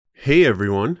Hey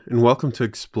everyone, and welcome to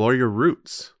Explore Your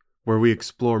Roots, where we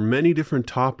explore many different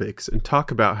topics and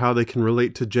talk about how they can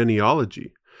relate to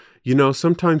genealogy. You know,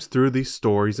 sometimes through these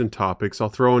stories and topics, I'll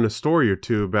throw in a story or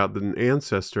two about an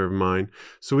ancestor of mine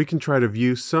so we can try to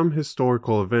view some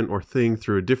historical event or thing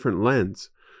through a different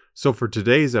lens. So for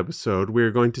today's episode, we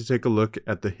are going to take a look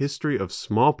at the history of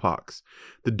smallpox,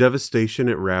 the devastation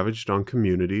it ravaged on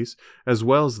communities, as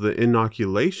well as the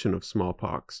inoculation of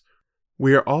smallpox.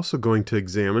 We are also going to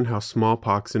examine how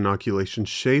smallpox inoculation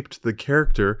shaped the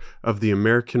character of the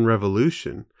American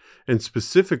Revolution, and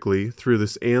specifically through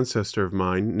this ancestor of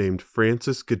mine named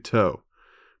Francis Guiteau.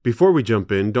 Before we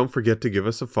jump in, don't forget to give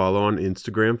us a follow on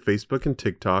Instagram, Facebook, and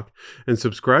TikTok, and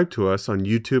subscribe to us on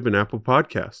YouTube and Apple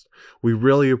Podcasts. We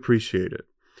really appreciate it.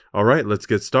 All right, let's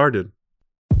get started.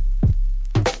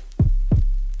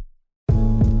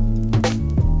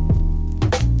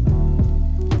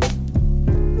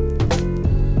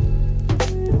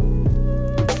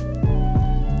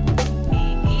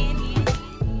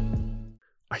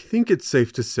 I think it's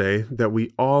safe to say that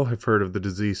we all have heard of the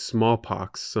disease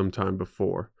smallpox sometime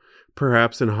before,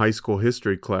 perhaps in a high school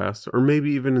history class, or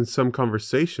maybe even in some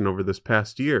conversation over this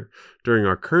past year during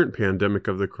our current pandemic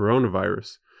of the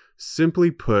coronavirus.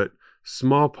 Simply put,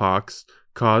 smallpox,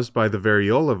 caused by the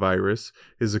variola virus,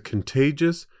 is a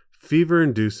contagious,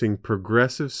 fever-inducing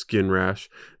progressive skin rash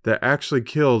that actually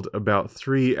killed about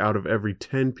 3 out of every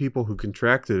 10 people who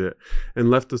contracted it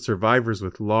and left the survivors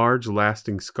with large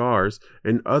lasting scars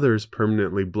and others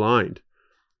permanently blind.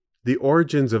 The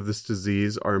origins of this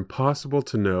disease are impossible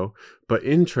to know, but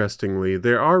interestingly,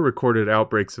 there are recorded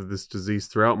outbreaks of this disease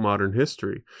throughout modern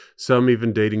history, some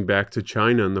even dating back to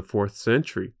China in the 4th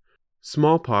century.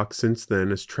 Smallpox since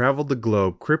then has traveled the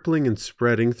globe, crippling and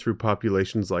spreading through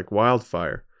populations like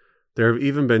wildfire. There have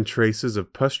even been traces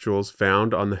of pustules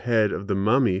found on the head of the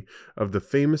mummy of the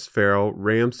famous pharaoh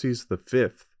Ramses V.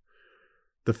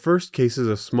 The first cases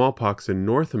of smallpox in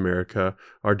North America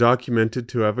are documented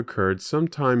to have occurred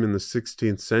sometime in the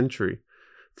 16th century.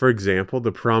 For example,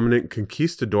 the prominent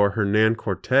conquistador Hernan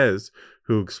Cortez,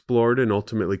 who explored and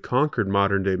ultimately conquered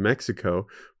modern-day Mexico,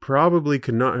 probably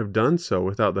could not have done so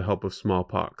without the help of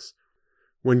smallpox.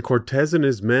 When Cortez and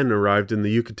his men arrived in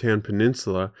the Yucatan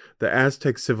Peninsula, the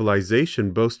Aztec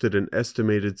civilization boasted an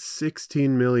estimated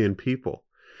 16 million people.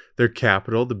 Their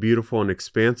capital, the beautiful and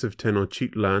expansive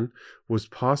Tenochtitlan, was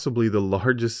possibly the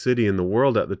largest city in the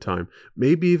world at the time,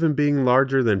 maybe even being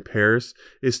larger than Paris,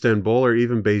 Istanbul, or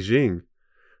even Beijing.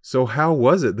 So how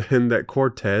was it then that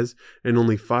Cortez and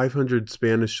only 500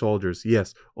 Spanish soldiers,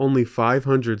 yes, only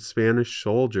 500 Spanish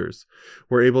soldiers,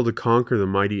 were able to conquer the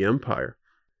mighty empire?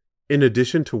 In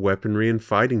addition to weaponry and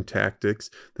fighting tactics,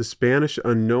 the Spanish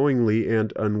unknowingly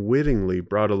and unwittingly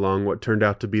brought along what turned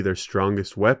out to be their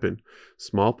strongest weapon,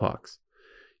 smallpox.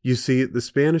 You see, the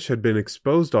Spanish had been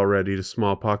exposed already to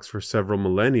smallpox for several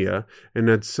millennia and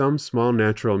had some small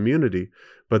natural immunity,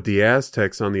 but the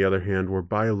Aztecs, on the other hand, were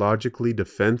biologically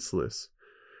defenseless.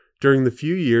 During the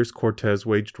few years Cortez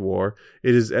waged war,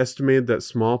 it is estimated that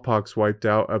smallpox wiped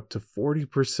out up to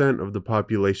 40% of the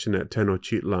population at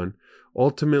Tenochtitlan,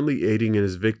 ultimately aiding in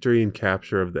his victory and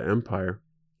capture of the empire.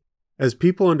 As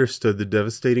people understood the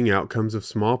devastating outcomes of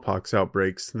smallpox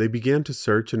outbreaks, they began to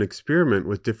search and experiment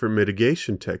with different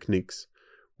mitigation techniques.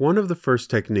 One of the first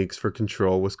techniques for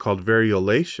control was called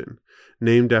variolation,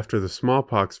 named after the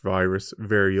smallpox virus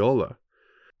variola.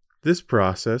 This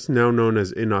process, now known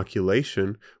as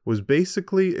inoculation, was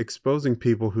basically exposing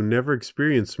people who never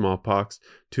experienced smallpox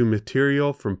to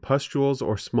material from pustules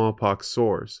or smallpox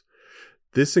sores.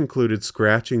 This included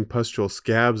scratching pustule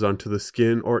scabs onto the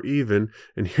skin or even,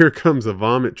 and here comes a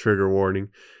vomit trigger warning,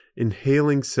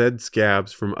 inhaling said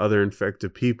scabs from other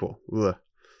infected people. Ugh.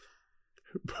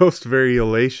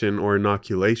 Post-variolation or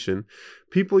inoculation,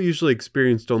 people usually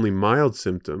experienced only mild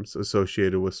symptoms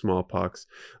associated with smallpox,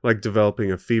 like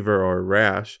developing a fever or a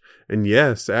rash, and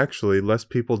yes, actually, less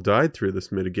people died through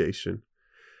this mitigation.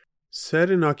 Said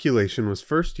inoculation was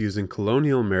first used in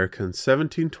colonial America in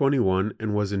 1721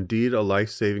 and was indeed a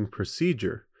life-saving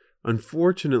procedure.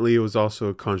 Unfortunately, it was also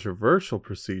a controversial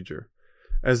procedure.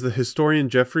 As the historian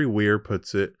Jeffrey Weir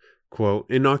puts it, quote,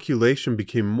 inoculation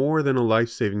became more than a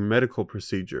life-saving medical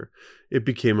procedure. It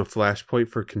became a flashpoint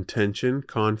for contention,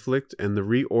 conflict, and the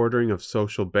reordering of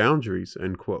social boundaries,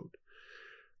 end quote.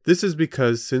 This is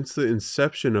because since the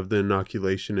inception of the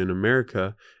inoculation in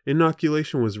America,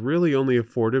 inoculation was really only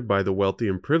afforded by the wealthy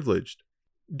and privileged.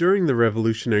 During the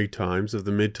revolutionary times of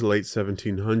the mid to late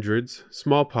 1700s,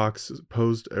 smallpox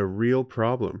posed a real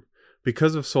problem.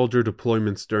 Because of soldier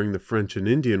deployments during the French and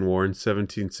Indian War in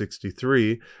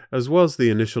 1763, as well as the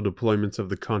initial deployments of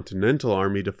the Continental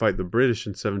Army to fight the British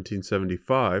in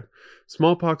 1775,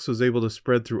 smallpox was able to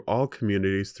spread through all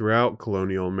communities throughout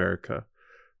colonial America.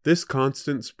 This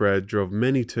constant spread drove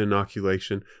many to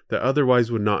inoculation that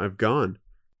otherwise would not have gone.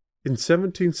 In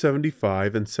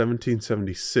 1775 and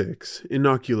 1776,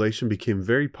 inoculation became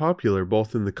very popular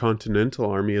both in the Continental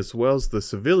Army as well as the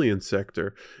civilian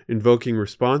sector, invoking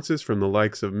responses from the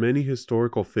likes of many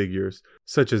historical figures,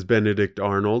 such as Benedict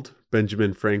Arnold,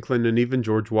 Benjamin Franklin, and even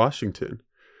George Washington.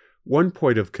 One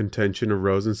point of contention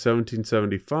arose in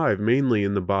 1775, mainly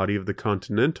in the body of the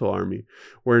Continental Army,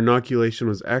 where inoculation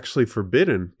was actually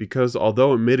forbidden because,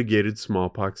 although it mitigated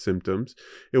smallpox symptoms,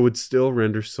 it would still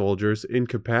render soldiers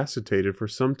incapacitated for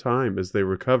some time as they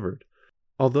recovered.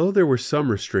 Although there were some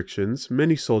restrictions,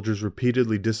 many soldiers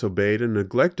repeatedly disobeyed and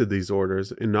neglected these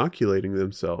orders, inoculating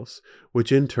themselves,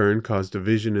 which in turn caused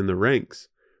division in the ranks.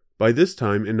 By this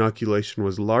time, inoculation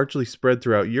was largely spread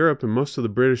throughout Europe and most of the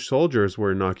British soldiers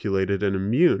were inoculated and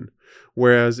immune,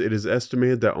 whereas it is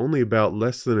estimated that only about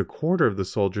less than a quarter of the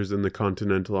soldiers in the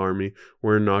Continental Army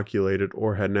were inoculated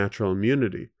or had natural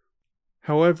immunity.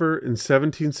 However, in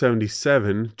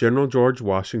 1777, General George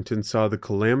Washington saw the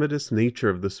calamitous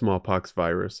nature of the smallpox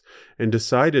virus and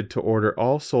decided to order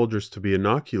all soldiers to be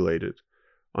inoculated.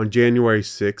 On January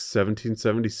 6,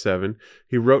 1777,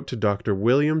 he wrote to Dr.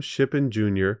 William Shippen,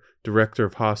 Jr., Director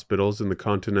of Hospitals in the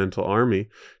Continental Army,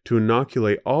 to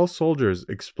inoculate all soldiers,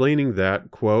 explaining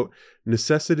that, quote,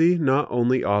 necessity not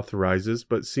only authorizes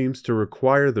but seems to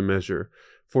require the measure,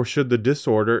 for should the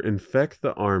disorder infect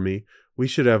the army, we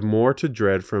should have more to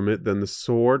dread from it than the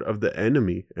sword of the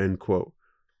enemy, end quote.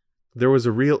 There was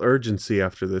a real urgency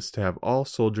after this to have all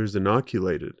soldiers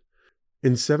inoculated.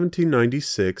 In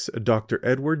 1796, a Dr.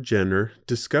 Edward Jenner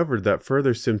discovered that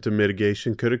further symptom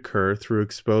mitigation could occur through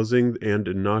exposing and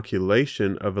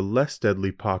inoculation of a less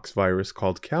deadly pox virus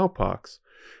called cowpox.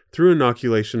 Through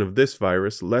inoculation of this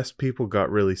virus, less people got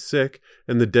really sick,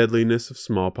 and the deadliness of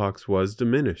smallpox was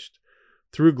diminished.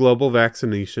 Through global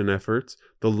vaccination efforts,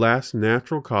 the last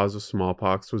natural cause of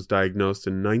smallpox was diagnosed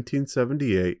in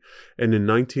 1978, and in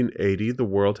 1980 the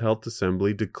World Health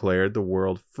Assembly declared the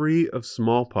world free of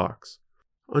smallpox.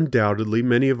 Undoubtedly,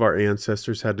 many of our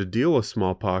ancestors had to deal with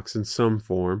smallpox in some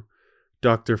form.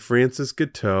 Dr. Francis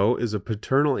Guiteau is a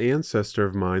paternal ancestor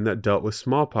of mine that dealt with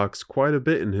smallpox quite a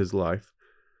bit in his life.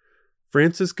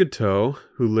 Francis Guiteau,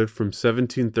 who lived from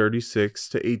 1736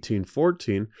 to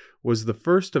 1814, was the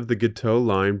first of the Guiteau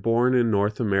line born in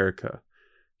North America.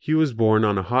 He was born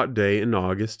on a hot day in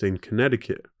August in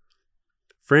Connecticut.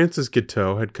 Francis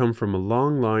Guiteau had come from a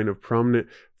long line of prominent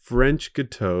French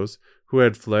Guiteaus who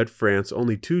had fled France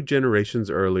only 2 generations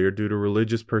earlier due to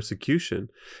religious persecution,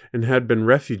 and had been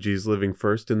refugees living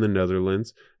first in the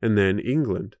Netherlands and then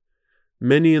England.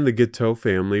 Many in the Guiteau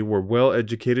family were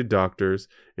well-educated doctors,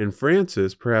 and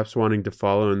Francis, perhaps wanting to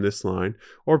follow in this line,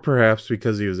 or perhaps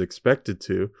because he was expected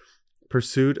to,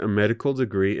 pursued a medical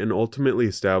degree and ultimately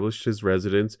established his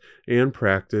residence and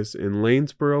practice in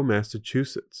Lanesborough,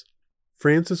 Massachusetts.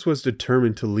 Francis was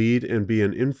determined to lead and be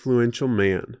an influential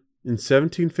man. In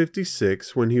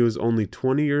 1756, when he was only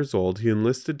 20 years old, he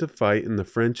enlisted to fight in the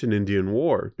French and Indian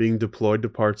War, being deployed to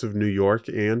parts of New York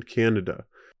and Canada.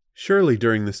 Surely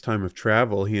during this time of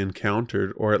travel he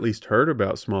encountered, or at least heard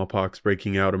about smallpox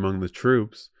breaking out among the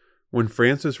troops. When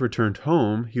Francis returned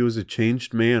home, he was a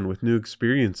changed man with new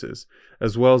experiences,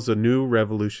 as well as a new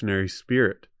revolutionary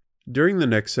spirit. During the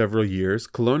next several years,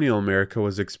 colonial America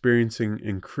was experiencing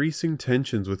increasing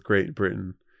tensions with Great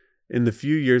Britain. In the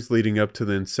few years leading up to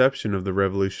the inception of the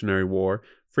Revolutionary War,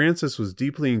 Francis was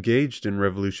deeply engaged in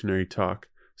revolutionary talk,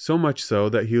 so much so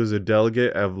that he was a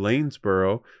delegate of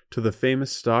Lanesborough to the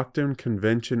famous Stockton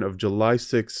Convention of July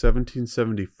 6,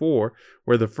 1774,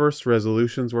 where the first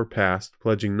resolutions were passed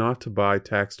pledging not to buy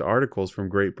taxed articles from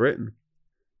Great Britain.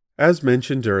 As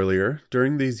mentioned earlier,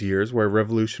 during these years where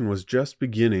revolution was just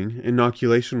beginning,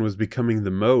 inoculation was becoming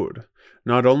the mode,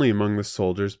 not only among the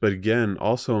soldiers but again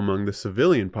also among the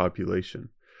civilian population.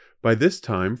 By this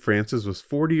time, Francis was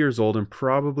 40 years old and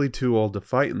probably too old to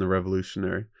fight in the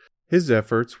Revolutionary. His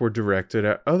efforts were directed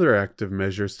at other active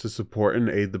measures to support and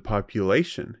aid the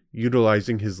population,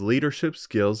 utilizing his leadership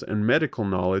skills and medical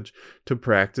knowledge to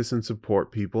practice and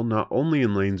support people not only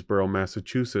in Lanesborough,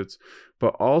 Massachusetts,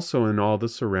 but also in all the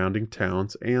surrounding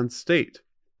towns and state.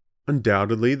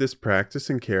 Undoubtedly, this practice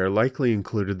and care likely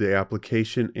included the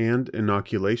application and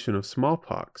inoculation of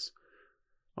smallpox.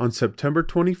 On September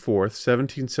 24,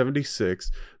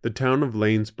 1776, the town of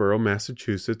Lanesborough,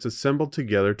 Massachusetts, assembled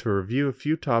together to review a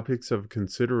few topics of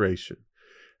consideration.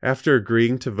 After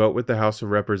agreeing to vote with the House of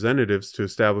Representatives to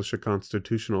establish a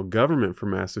constitutional government for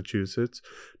Massachusetts,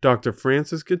 Dr.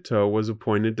 Francis Guiteau was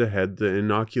appointed to head the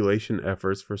inoculation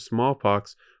efforts for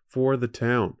smallpox for the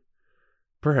town.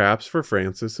 Perhaps for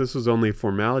Francis, this was only a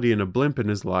formality and a blimp in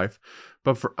his life,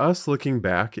 but for us looking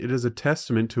back, it is a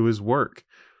testament to his work.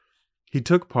 He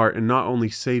took part in not only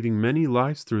saving many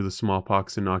lives through the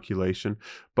smallpox inoculation,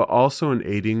 but also in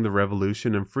aiding the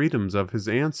revolution and freedoms of his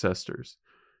ancestors.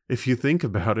 If you think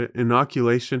about it,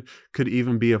 inoculation could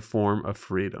even be a form of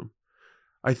freedom.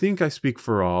 I think I speak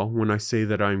for all when I say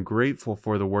that I am grateful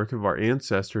for the work of our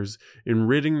ancestors in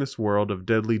ridding this world of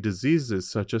deadly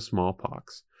diseases such as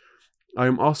smallpox. I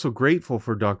am also grateful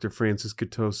for Dr. Francis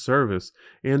Guiteau's service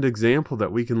and example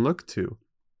that we can look to.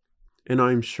 And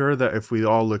I am sure that if we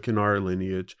all look in our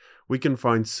lineage, we can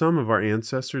find some of our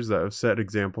ancestors that have set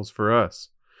examples for us.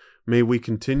 May we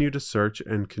continue to search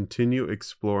and continue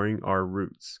exploring our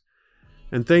roots.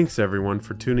 And thanks everyone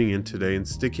for tuning in today and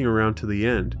sticking around to the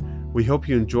end. We hope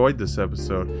you enjoyed this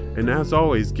episode, and as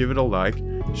always, give it a like,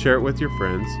 share it with your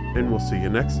friends, and we'll see you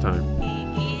next time.